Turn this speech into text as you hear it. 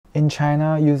In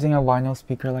China, using a vinyl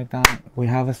speaker like that, we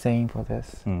have a saying for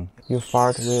this. You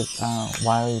fart with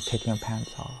while you're taking your pants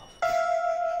off.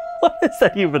 What does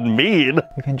that even mean?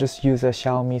 You can just use a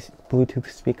Xiaomi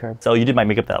Bluetooth speaker. So you did my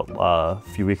makeup that a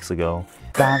few weeks ago.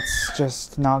 That's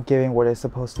just not giving what it's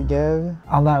supposed to give.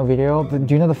 On that video,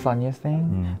 do you know the funniest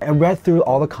thing? I read through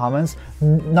all the comments.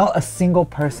 Not a single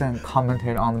person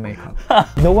commented on the makeup.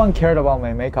 No one cared about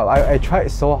my makeup. I tried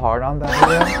so hard on that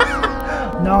video.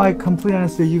 No, I completely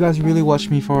understand. You guys really watch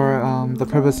me for the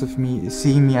purpose of me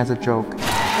seeing me as a joke.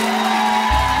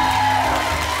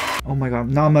 Oh my god,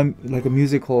 now I'm like a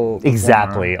musical performer.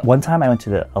 Exactly. One time I went to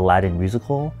the Aladdin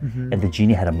musical and the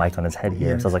genie had a mic on his head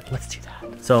here. So I was like, let's do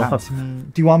that. So,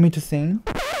 do you want me to sing?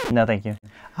 No, thank you.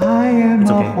 I am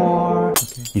it's a okay. whore.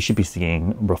 Okay. You should be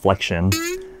singing Reflection.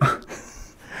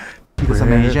 Because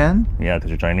I'm Asian? Yeah,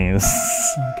 because you're Chinese.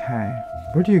 Okay.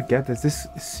 Where do you get this? This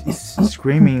is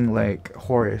screaming like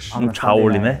whorish.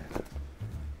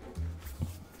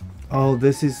 Oh,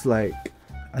 this is like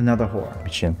another whore.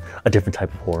 A different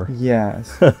type of whore.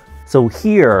 Yes. So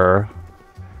here,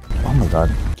 oh my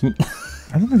god.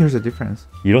 I don't think there's a difference.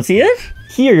 You don't see it?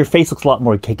 Here your face looks a lot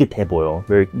more 깨끗해 보여.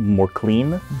 Very more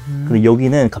clean. 근데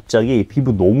여기는 갑자기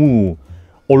피부 너무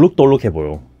얼룩덜룩해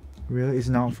보여. Really? It's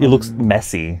not It looks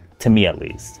messy, to me at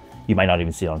least. You might not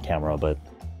even see it on camera, but...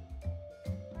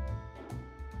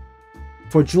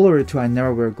 For jewelry too, I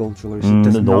never wear gold jewelry. So it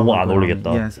does not 너무 안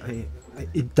어울리겠다. Yes,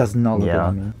 it does not look good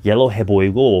on me. Yellow해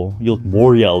보이고, you look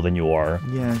more yellow than you are.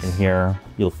 Yes. And here,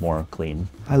 you look more clean.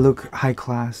 I look high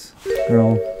class.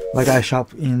 Girl. Like I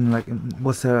shop in like,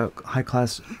 what's the high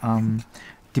class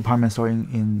department store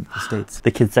in the States?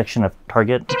 The kids section of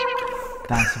Target?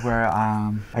 That's where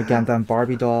I get that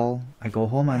Barbie doll. I go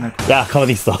home and I... Yeah,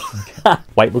 가만히 있어.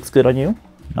 White looks good on you.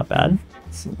 Not bad.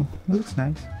 It looks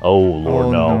nice. Oh,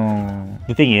 Lord, no.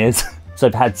 The thing is, so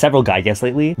I've had several guy guests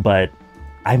lately, but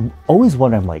I'm always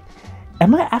wondering, like,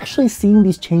 am I actually seeing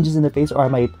these changes in the face or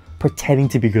am I pretending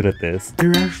to be good at this?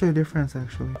 There's actually a difference,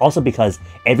 actually. Also because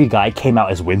every guy came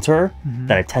out as winter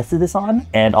that I tested this on,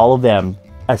 and all of them,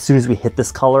 as soon as we hit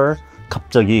this color,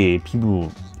 갑자기 피부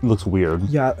looks weird.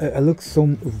 Yeah, it looks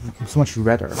so much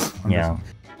redder. Yeah.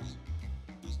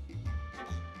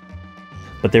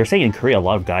 But they're saying in Korea, a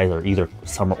lot of guys are either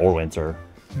summer or winter.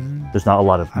 There's not a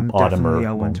lot of autumn or... I'm definitely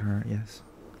a winter, yes.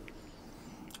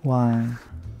 Why?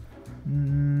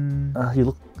 You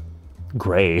look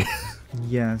gray.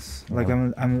 Yes, like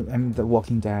I'm the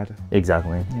Walking Dead.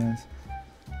 Exactly. Yes.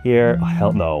 Here,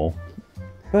 hell no.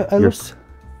 But it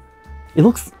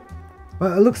looks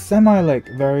semi like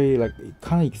very like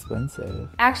kind of expensive.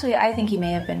 Actually, I think you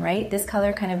may have been right. This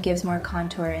color kind of gives more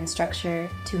contour and structure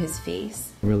to his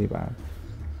face. Really bad.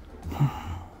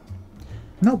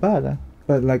 Not bad,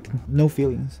 but like no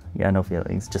feelings. Yeah, no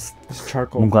feelings. Just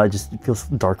charcoal. 뭔가 it just feels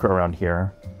darker around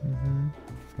here.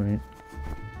 Right.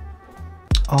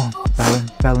 Oh,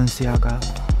 Balenciaga.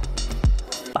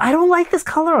 I don't like this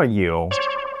color on you.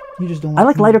 You just don't. I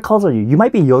like lighter colors on you. You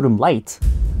might be Yodum light.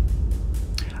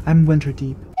 I'm winter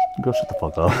deep. Girl, shut the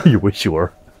fuck up. You wish you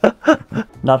were.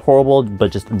 Not horrible,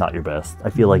 but just not your best. I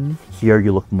feel like here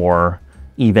you look more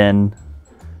even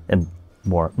and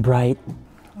more bright.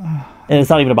 And it's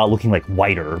not even about looking like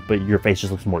whiter, but your face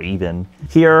just looks more even.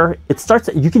 Here, it starts,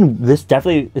 this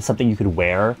definitely is something you could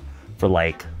wear for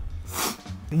like...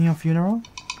 In your funeral?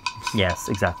 Yes,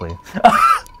 exactly.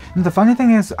 The funny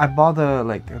thing is, I bought the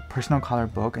like personal color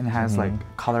book and it has like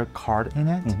color card in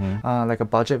it, like a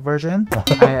budget version.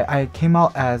 I came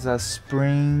out as a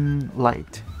spring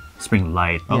light. Spring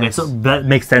light. Okay, yes. So that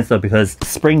makes sense though because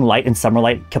spring light and summer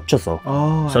light 겹쳐서.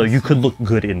 Oh. So you could look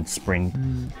good in spring.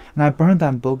 And I burned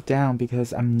that book down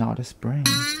because I'm not a spring.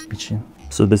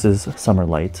 So this is summer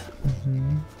light.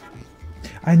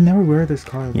 I never wear this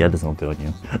color. Yeah, it doesn't look good on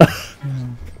you.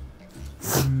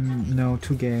 No,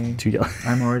 too gay. Too gay.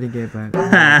 I'm already gay, but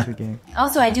I'm too gay.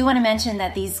 Also, I do want to mention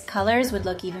that these colors would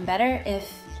look even better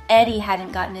if Eddie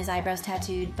hadn't gotten his eyebrows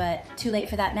tattooed, but too late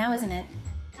for that now, isn't it?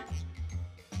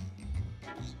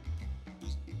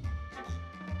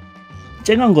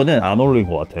 쨍한 거는 안 어울리는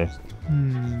것 같아.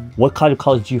 What kind of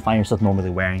colors do you find yourself normally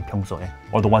wearing 평소에?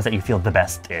 Or the ones that you feel the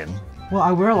best in? Well,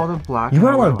 I wear a lot of black. You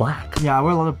wear a lot of black? Yeah, I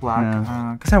wear a lot of black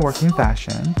because I work in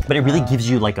fashion. But it really gives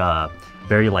you like a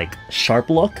very like sharp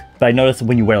look. But I noticed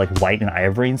when you wear like white and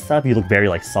ivory and stuff, you look very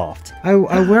like soft. I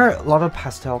wear a lot of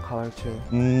pastel color too.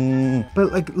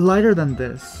 But like lighter than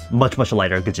this. Much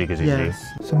lighter. 그치. Yes.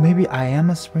 So maybe I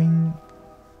am a spring.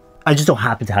 I just don't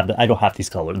happen to have I don't have these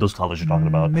colors. Those colors you're talking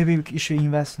about. Maybe you should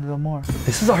invest a little more.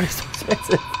 This is already so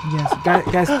expensive. Yes,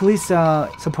 guys, please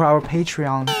support our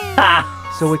Patreon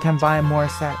so we can buy more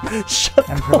sets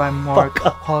and provide more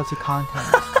quality content.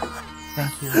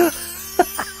 Thank you.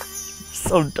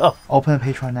 So dumb. Open a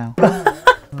Patreon now.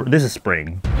 This is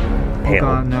spring. Oh Pale.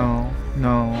 god,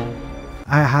 no.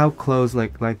 I have clothes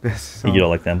like this. So. You don't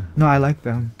like them? No, I like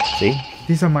them. See?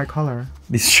 These are my color.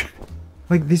 These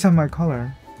are my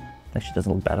color. Actually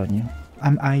doesn't look bad on you.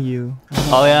 I'm IU.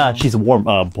 Oh yeah, she's warm,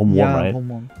 warm, yeah, right?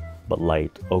 warm. But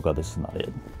light. Oh god, this is not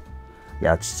it.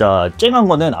 야, 진짜 쨍한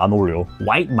거는 안 어울려.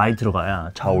 White 많이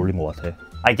들어가야 잘 어울리는 것 같아.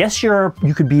 I guess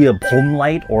you could be a 봄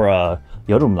light or a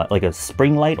여름 light, like a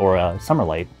spring light or a summer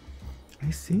light. I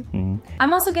see.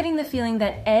 I'm also getting the feeling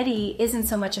that Eddie isn't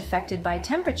so much affected by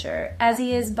temperature as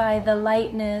he is by the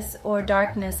lightness or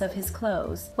darkness of his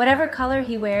clothes. Whatever color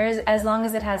he wears, as long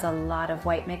as it has a lot of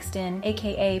white mixed in,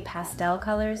 aka pastel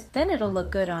colors, then it'll look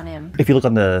good on him. If you look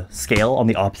on the scale, on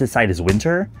the opposite side is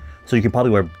winter. So you can probably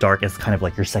wear dark as kind of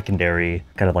like your secondary,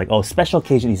 kind of like, oh, special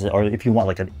occasion, or if you want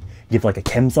like give like a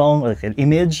감성, like an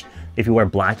image. If you wear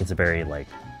black, it's a very like,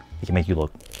 it can make you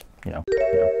look, you know.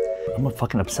 I'm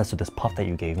fucking obsessed with this puff that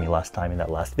you gave me last time in that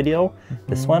last video.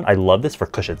 This one, I love this for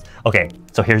cushions. Okay,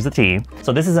 so here's the tea.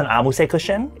 So this is an amuse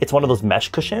cushion. It's one of those mesh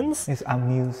cushions. It's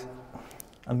amuse.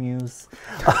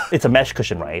 It's a mesh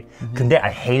cushion, right? 근데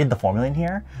I hated the formula in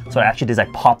here. So what I actually did is I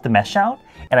popped the mesh out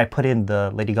and I put in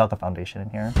the Lady Gaga foundation in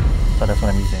here. So that's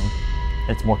what I'm using.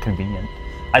 It's more convenient.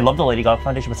 I love the Lady Gaga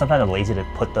foundation, but sometimes I'm lazy to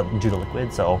do the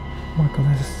liquid, so. Oh my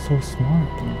god, this is so smart.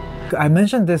 I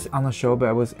mentioned this on the show, but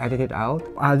it was edited out.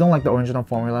 I don't like the original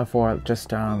formula for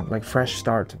just like fresh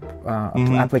start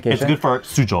application. It's good for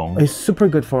수정. It's super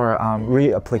good for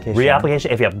reapplication.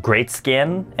 Reapplication, if you have great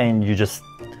skin and you just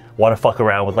want to fuck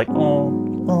around with like,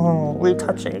 oh,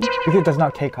 retouching. Because it does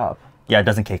not cake up. Yeah, it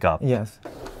doesn't cake up. Yes.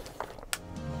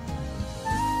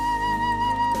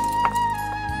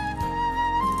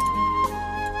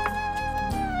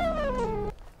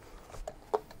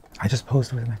 I just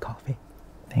posed with my coffee.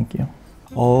 Thank you.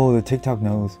 Oh, the TikTok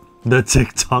knows. The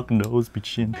TikTok knows,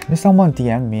 미친. Someone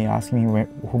DM'd me asking me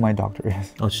who my doctor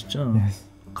is. 어 진짜? Yes.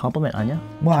 Compliment 아니야?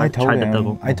 Well, I told him.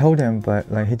 됐다고. I told him,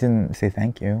 but like he didn't say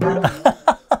thank you.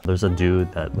 There's a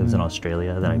dude that lives in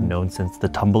Australia that I've known since the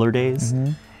Tumblr days.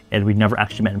 And we never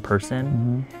actually met in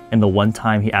person. And the one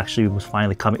time he actually was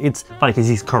finally coming, it's funny because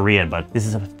he's Korean, but this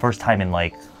is the first time in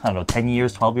like, I don't know, 10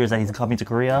 years, 12 years that he's coming to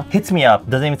Korea. Hits me up,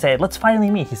 doesn't even say, let's finally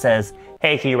meet. He says,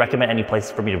 hey, can you recommend any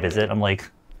places for me to visit? I'm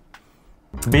like,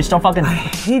 bitch, don't fucking,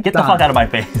 get the fuck out of my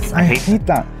face. I hate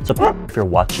that. So if you're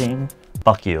watching,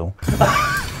 fuck you.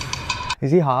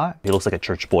 Is he hot? He looks like a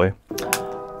church boy.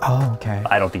 Oh, okay.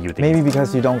 I don't think you would think. Maybe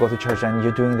because you don't go to church and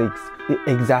you're doing the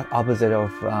exact opposite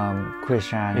of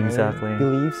Christian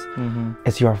beliefs.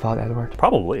 It's your fault, Edward.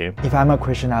 Probably. If I'm a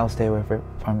Christian, I'll stay away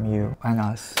from you and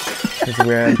us. Because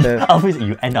we're the obviously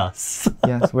you and us.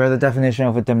 yes, we're the definition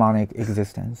of a demonic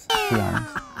existence. To be honest.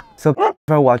 So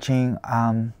for watching,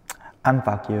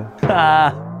 fuck you.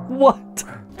 What?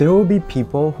 There will be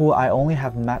people who I only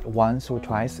have met once or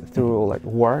twice through like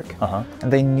work,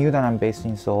 and they knew that I'm based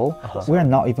in Seoul. So we're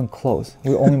not even close.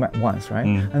 We only met once, right?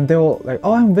 And they will like,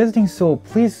 oh, I'm visiting Seoul.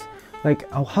 Please, like,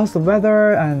 how's the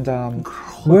weather and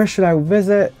where should I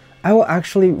visit? I will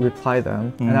actually reply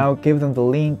them and I'll give them the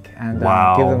link and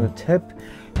give them the tip.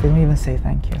 They don't even say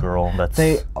thank you. Girl, that's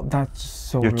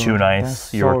so you're rude. too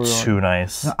nice. You're too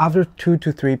nice. Now, after 2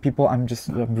 to 3 people, I'm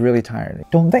really tired.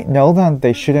 Don't they know that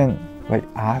they shouldn't like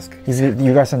ask if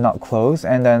you guys are not close?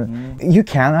 And then you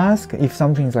can ask if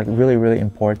something's like really, really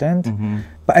important.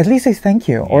 But at least say thank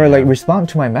you or like respond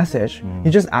to my message.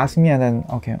 You just ask me and then,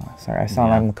 okay, sorry, I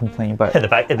sound like I'm complaining, but the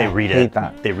fact that they read it.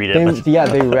 That. They read it. Yeah,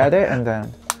 they read it and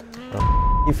then.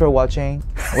 If you're watching,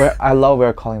 I love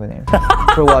we're calling the name.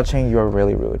 If you're watching, you're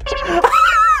really rude.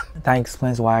 That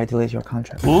explains why I deleted your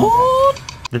contract.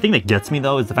 The thing that gets me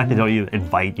though is the fact they don't even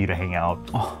invite you to hang out.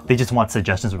 They just want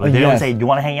suggestions. Like, they don't say, do you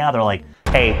want to hang out? They're like,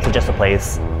 hey, suggest a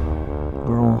place.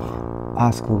 Girl,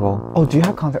 ask Google. Oh, do you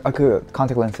have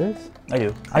contact lenses? I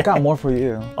do. I got more for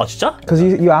you. Oh, 진짜? Because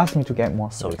you asked me to get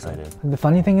more. So excited. The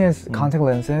funny thing is, contact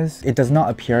lenses, it does not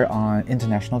appear on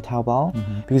international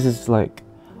Taobao because it's like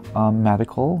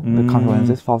medical. The contact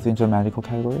lenses falls into a medical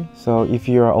category. So if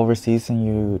you're overseas and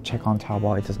you check on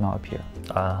Taobao, it does not appear.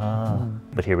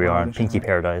 But here we are in Pinky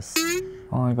Paradise.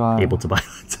 Oh my god. Able to buy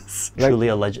lenses. Truly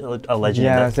a legend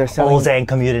in the selling Ozan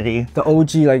community. The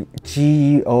OG like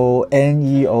GEO,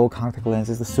 NEO contact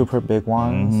lenses, the super big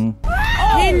ones.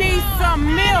 He needs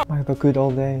some milk. Like the good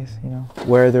old days, you know,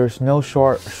 where there's no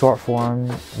short form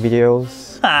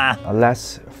videos,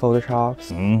 less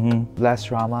photoshops, less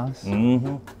dramas.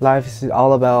 Life is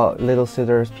all about Little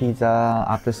Sister's pizza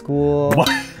after school,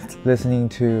 listening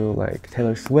to like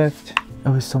Taylor Swift. It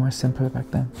was so much simpler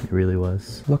back then. It really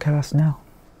was. Look at us now.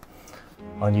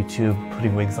 on YouTube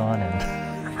putting wigs on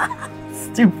and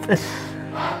stupid.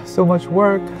 So much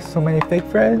work, so many fake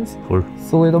friends, Or,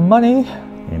 so little money,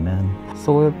 amen.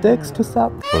 so little dicks to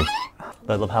suck. Or,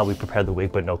 I love how we prepare the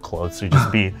wig but no clothes, so you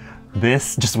just be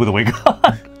this just with a wig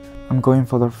on. I'm going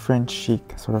for the French chic,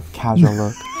 sort of casual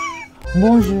look.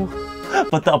 Bonjour.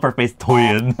 But the upper face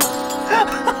Toyin.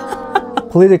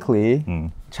 Politically,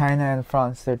 China and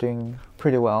France, they're doing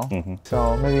pretty well.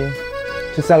 So maybe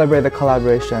to celebrate the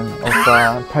collaboration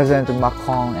of President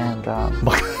Macron and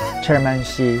Chairman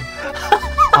Xi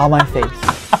on my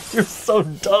face. You're so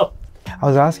dumb. I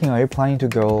was asking, are you planning to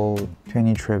go to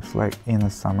any trips like in the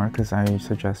summer? Because I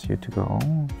suggest you to go.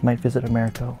 Might visit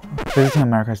America. Visiting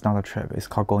America is not a trip, it's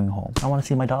called going home. I want to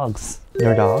see my dogs.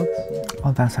 Your dogs?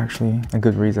 Oh, that's actually a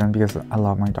good reason because I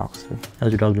love my dogs too.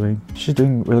 How's your dog doing? She's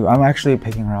doing really good. I'm actually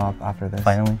picking her up after this.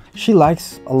 Finally. She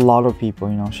likes a lot of people,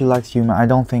 you know. She likes human. I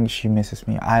don't think she misses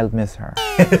me. I miss her.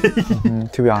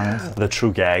 To be honest. The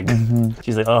true gag.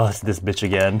 She's like, oh, it's this bitch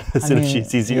again. As soon as she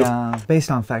sees you. Yeah, based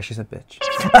on fact, she's a bitch.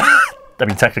 I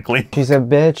mean, technically. She's a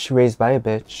bitch raised by a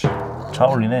bitch.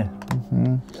 차오리네.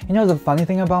 You know the funny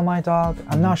thing about my dog?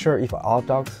 I'm not sure if all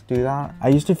dogs do that. I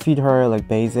used to feed her like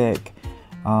basic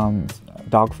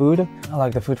dog food,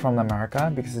 like the food from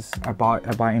America, because I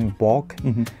buy in bulk.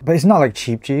 But it's not like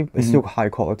cheap. It's still high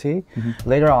quality.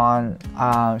 Later on,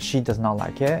 she does not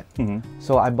like it.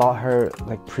 So I bought her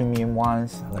like premium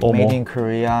ones, like made in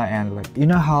Korea, and like you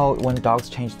know how when dogs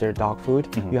change their dog food,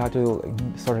 you have to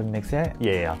like, sort of mix it.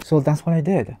 Yeah. So that's what I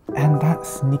did, and that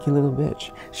sneaky little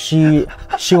bitch, she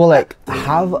will like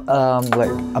have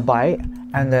like a bite,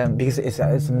 and then because it's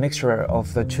a mixture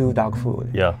of the two dog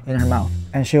food in her mouth,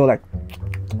 and she'll like,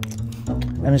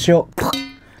 and she'll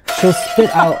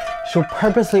spit out. She'll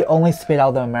purposely only spit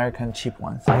out the American cheap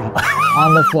ones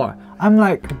on the floor. I'm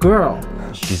like, girl.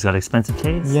 She's got expensive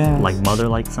taste. Yes. Like mother,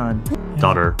 like son,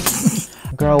 daughter.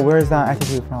 Girl, where is that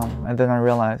attitude from? And then I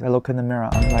realized, I look in the mirror,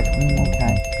 I'm like,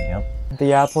 okay. Yep.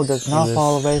 The apple does not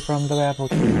fall away from the apple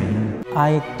tree.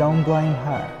 I don't blame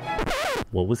her.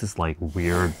 What was this like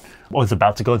weird? I was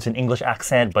about to go into an English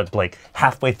accent, but like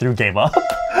halfway through gave up.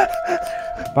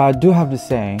 But I do have to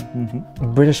say,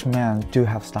 British men do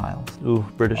have styles. Ooh,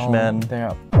 British men.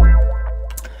 They're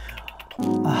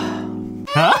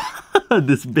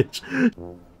This bitch.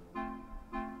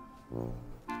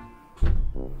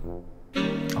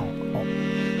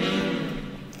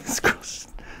 This girl's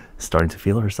starting to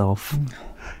feel herself.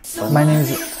 My name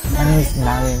is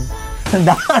Narin.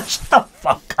 Shut the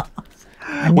fuck up.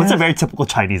 What's a very typical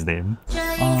Chinese name?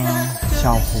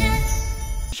 Xiaohong.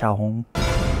 Xiaohong.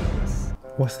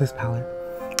 What's this palette?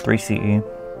 3CE.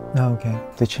 Oh, okay.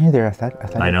 They changed their aesthetic.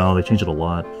 I know, they changed it a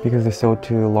lot. Because they sold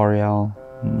to L'Oreal.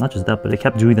 Not just that, but they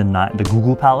kept doing the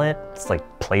Google palette. It's like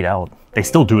played out. They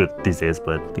still do it these days,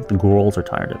 but I think the girls are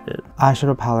tired of it.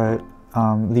 Eyeshadow palette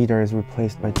leader is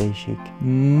replaced by Day Chic.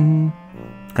 Kind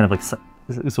of like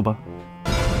Usoba.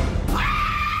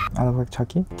 I look like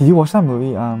Chucky. Did you watch that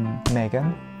movie,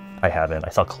 Megan? I haven't. I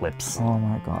saw clips. Oh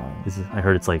my god. I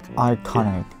heard it's like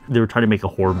iconic. They were trying to make a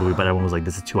horror movie, but everyone was like,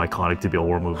 this is too iconic to be a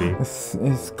horror movie. It's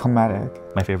comedic.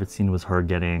 My favorite scene was her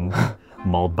getting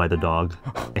mauled by the dog,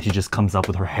 and she just comes up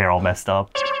with her hair all messed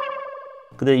up.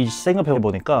 근데 이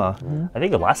생각해보니까 I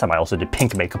think the last time I also did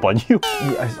pink makeup on you.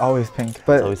 Yeah, it's always pink.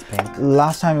 But it's always pink.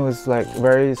 Last time it was like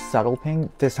very subtle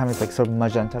pink. This time it's like sort of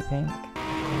magenta pink.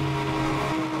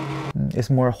 It's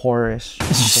more horror-ish.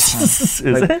 Is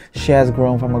like, it? She has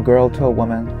grown from a girl to a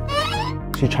woman.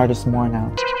 She charges more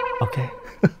now. Okay.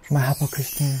 My Happy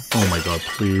Christine. Oh my god,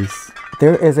 please.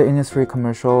 There is an Innisfree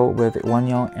commercial with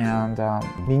Wonyoung and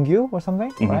Mingyu or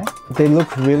something, right? They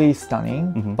look really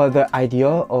stunning, but the idea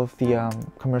of the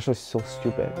commercial is so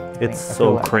stupid. It's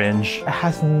so cringe. It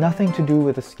has nothing to do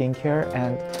with the skincare,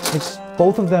 and it's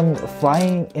both of them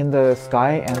flying in the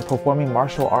sky and performing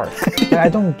martial arts. I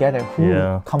don't get it.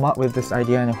 Who come up with this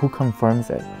idea and who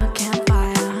confirms it?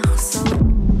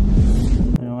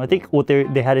 I think what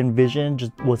they had envisioned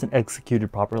just wasn't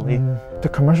executed properly. The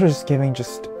commercial is giving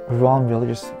just a wrong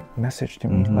religious message to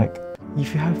me. Like,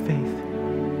 if you have faith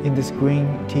in this green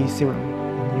tea serum,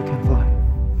 you can fly.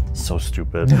 So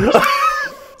stupid.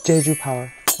 Jeju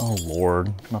power. Oh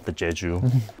lord, not the Jeju.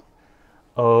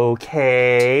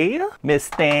 Okay, Miss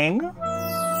Thing. My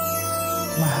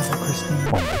Happy Christine.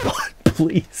 Oh my god,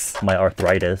 please. My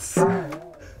arthritis.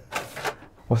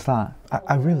 What's that?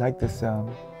 I really like this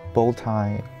bow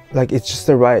tie. Like, it's just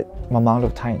the right amount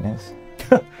of tightness.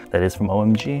 That is from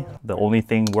OMG. The only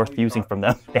thing worth using from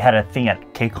them. They had a thing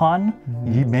at KCON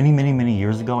many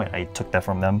years ago, and I took that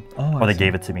from them. Or they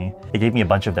gave it to me. They gave me a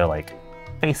bunch of their like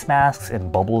face masks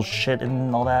and bubble shit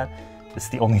and all that. It's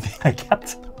the only thing I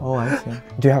kept. Oh, I see.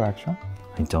 Do you have extra?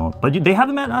 I don't. But they have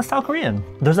them at Style Korean.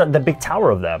 There's the big tower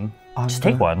of them. Just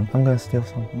take one. I'm gonna steal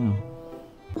some.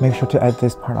 Make sure to edit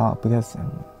this part out because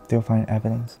they'll find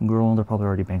evidence. Girl, they're probably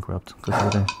already bankrupt.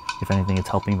 Because if anything, it's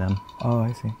helping them. Oh,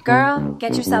 I see. Girl,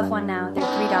 get yourself one now. They're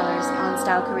 $3 on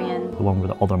Style Korean. The one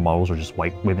where all their models are just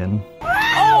white women.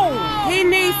 Oh, he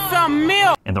needs some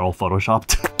milk. And they're all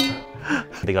photoshopped.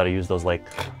 They gotta use those like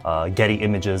Getty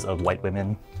images of white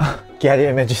women. Getty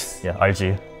images. Yeah,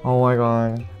 RG. Oh my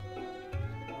god.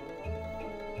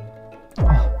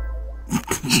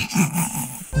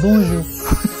 Bonjour.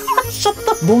 Shut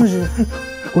the Bonjour.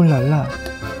 Oh la la.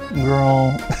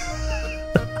 girl.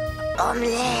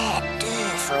 Omelette de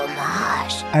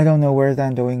fromage. I don't know where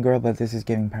I'm doing, girl, but this is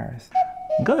giving Paris.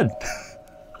 Good.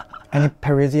 Any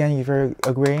Parisian you're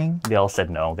agreeing? They all said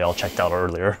no. They all checked out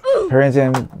earlier.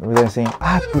 Parisian, they're saying,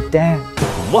 ah, putain.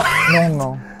 What? No,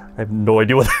 no. I have no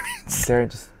idea what that means. They're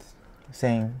just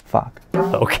saying, fuck.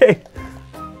 Okay.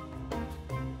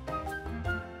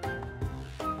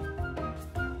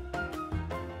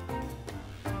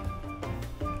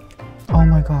 Oh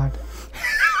my god.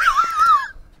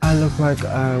 I look like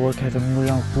I work at the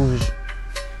Moulin Rouge.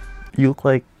 You look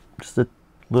like just a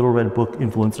little red book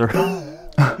influencer.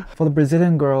 For the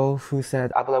Brazilian girl who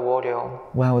said Avila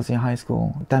when I was in high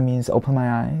school, that means open my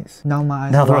eyes. Now my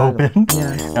eyes Now are they're wide. open.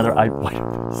 Yes. Now they're eye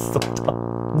white. So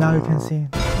tough. Now you can see.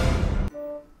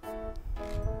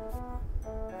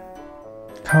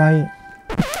 Kawaii.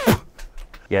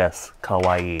 Yes,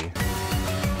 kawaii.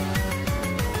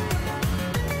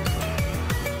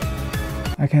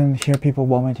 I can hear people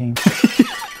vomiting.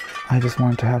 I just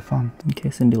want to have fun. Okay,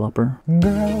 Cyndi Lauper.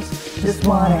 Girls just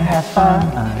wanna have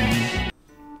fun.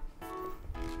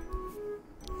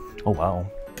 Oh wow,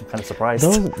 I'm kind of surprised.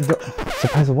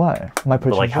 Surprised of what? My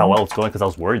But like how projection? well it's going, because I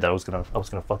was worried that I was gonna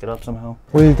fuck it up somehow.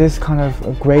 With this kind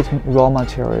of great raw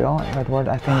material, Edward,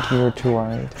 I think you were too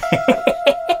worried.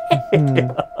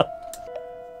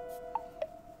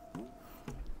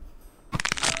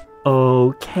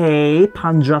 Okay,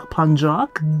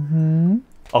 panjak.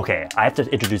 Okay, I have to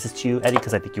introduce this to you, Eddie,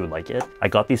 because I think you would like it. I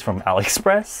got these from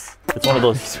AliExpress. It's one of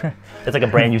those. It's like a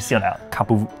brand you see on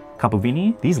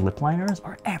CAPPUVINI. These lip liners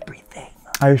are everything.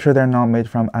 Are you sure they're not made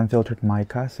from unfiltered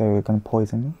mica, so you're gonna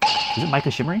poison me? Is it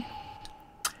mica shimmery?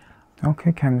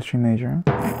 Okay, chemistry major.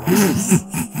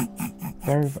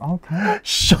 Very okay.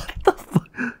 Shut the fuck.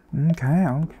 Okay.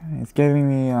 It's giving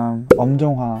me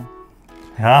엄정화.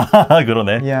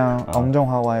 그러네. Yeah,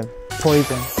 엄정화 vibe.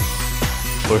 Poison.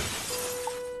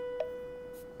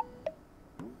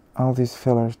 All these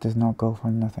fillers does not go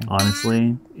for nothing.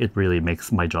 Honestly, it really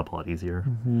makes my job a lot easier.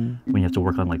 When you have to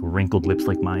work on like wrinkled lips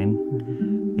like mine,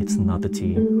 it's not the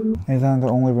tea. Is that the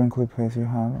only wrinkly place you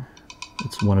have?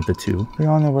 It's one of the two. We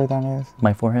all know where that is.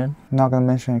 My forehead? I'm not gonna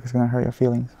mention it because it's gonna hurt your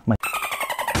feelings.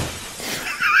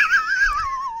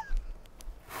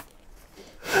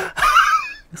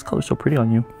 This color's so pretty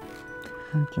on you.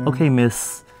 Thank you. Okay,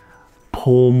 Miss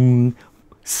봄,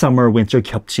 summer, winter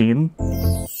겹친.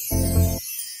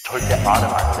 절대 안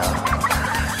하자.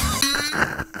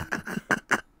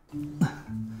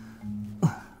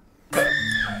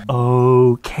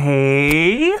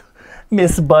 Okay,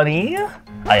 Miss Bunny.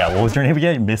 Ah yeah, what was your name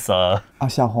again? Miss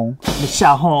Xiaohong. Miss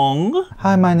Xiaohong.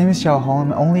 Hi, my name is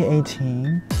Xiaohong. I'm only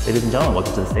 18. Ladies and gentlemen,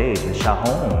 welcome to the stage, Miss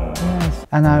Xiaohong. Yes.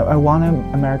 And I want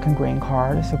an American green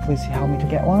card, so please help me to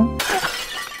get one.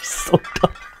 So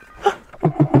dumb.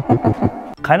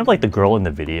 Kind of like the girl in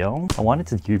the video. I wanted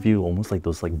to give you almost like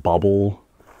those like bubble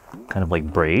kind of like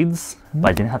braids, but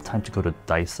I didn't have time to go to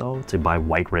Daiso to buy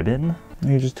white ribbon.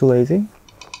 You're just too lazy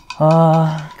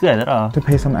Good. to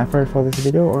pay some effort for this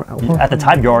video, or At the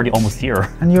time, you're already almost here.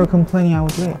 and you're complaining I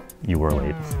was late. You were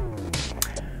late.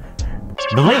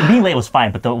 Being late was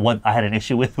fine, but the one I had an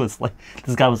issue with was like,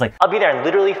 this guy was like, I'll be there in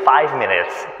literally 5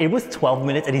 minutes. It was 12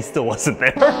 minutes and he still wasn't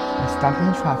there. I'm stuck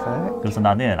in traffic. Because I'm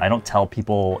not in. I don't tell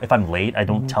people, if I'm late, I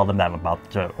don't tell them that I'm about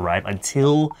to arrive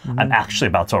until I'm actually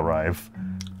about to arrive.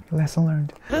 Lesson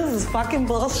learned. This is fucking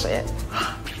bullshit.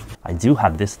 I do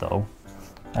have this though.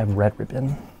 I have red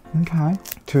ribbon. Okay.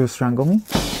 To strangle me?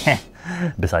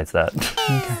 Besides that.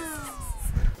 Okay.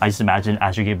 I just imagine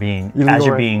as you're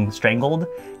being strangled,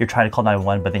 you're trying to call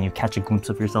 911, but then you catch a glimpse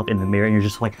of yourself in the mirror and you're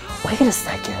just like, wait a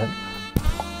second.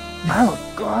 I look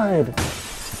good.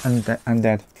 I'm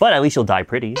dead. But at least you'll die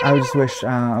pretty. I just wish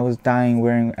I was dying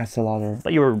wearing Estee Lauder.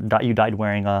 But you died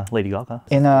wearing Lady Gaga.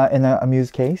 In a Amuse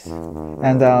case.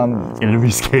 And In a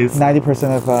Amuse case.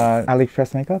 90% of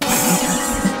AliExpress makeup.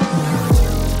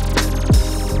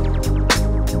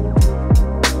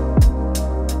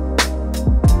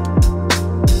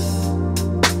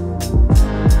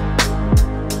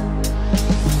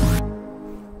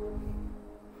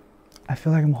 I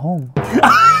feel like I'm home.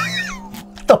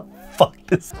 The fuck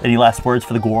is? Any last words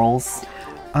for the girls?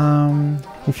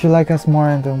 If you like us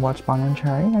more, then watch Bunny and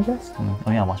Cherry, I guess. Oh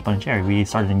yeah, watch Bunny and Cherry. We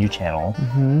started a new channel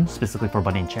specifically for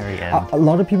Bunny and Cherry, and A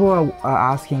lot of people are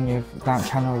asking if that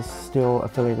channel is still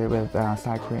affiliated with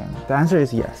Sad Korean. The answer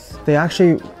is yes. They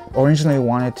actually originally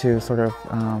wanted to sort of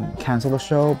cancel the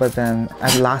show, but then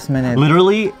at the last minute...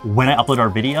 literally, when I uploaded our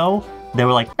video, they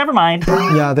were like, never mind.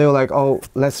 Yeah, they were like, oh,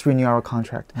 let's renew our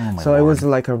contract. Oh my so it Lord. was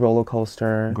like a roller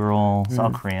coaster. Girl,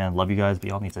 South Korean, love you guys, but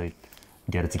y'all need to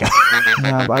get it together.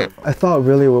 Yeah, but I thought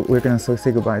really we're gonna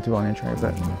say goodbye to Bunny and Cherry,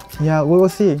 but yeah, we will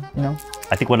see, you know.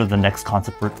 I think one of the next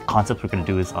concepts we're gonna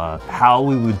do is how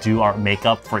we would do our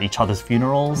makeup for each other's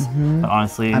funerals. But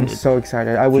honestly, I'm so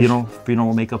excited. I wish...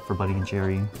 funeral makeup for Bunny and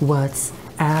Cherry. What's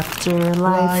after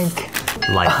life?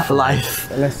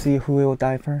 Life. Let's see who will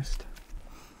die first.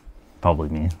 Probably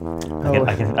me.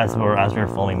 I can, as we're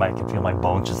filming, I can feel my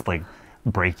bones just like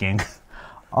breaking.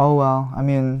 Oh well, I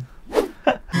mean...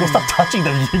 Well, stop touching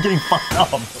them. You're getting fucked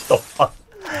up. What the fuck?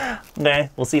 Okay,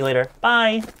 we'll see you later.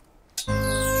 Bye.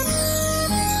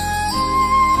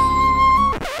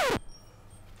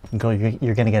 Go.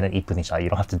 You're gonna get an 1분이 shot. You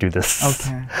don't have to do this.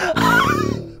 Okay.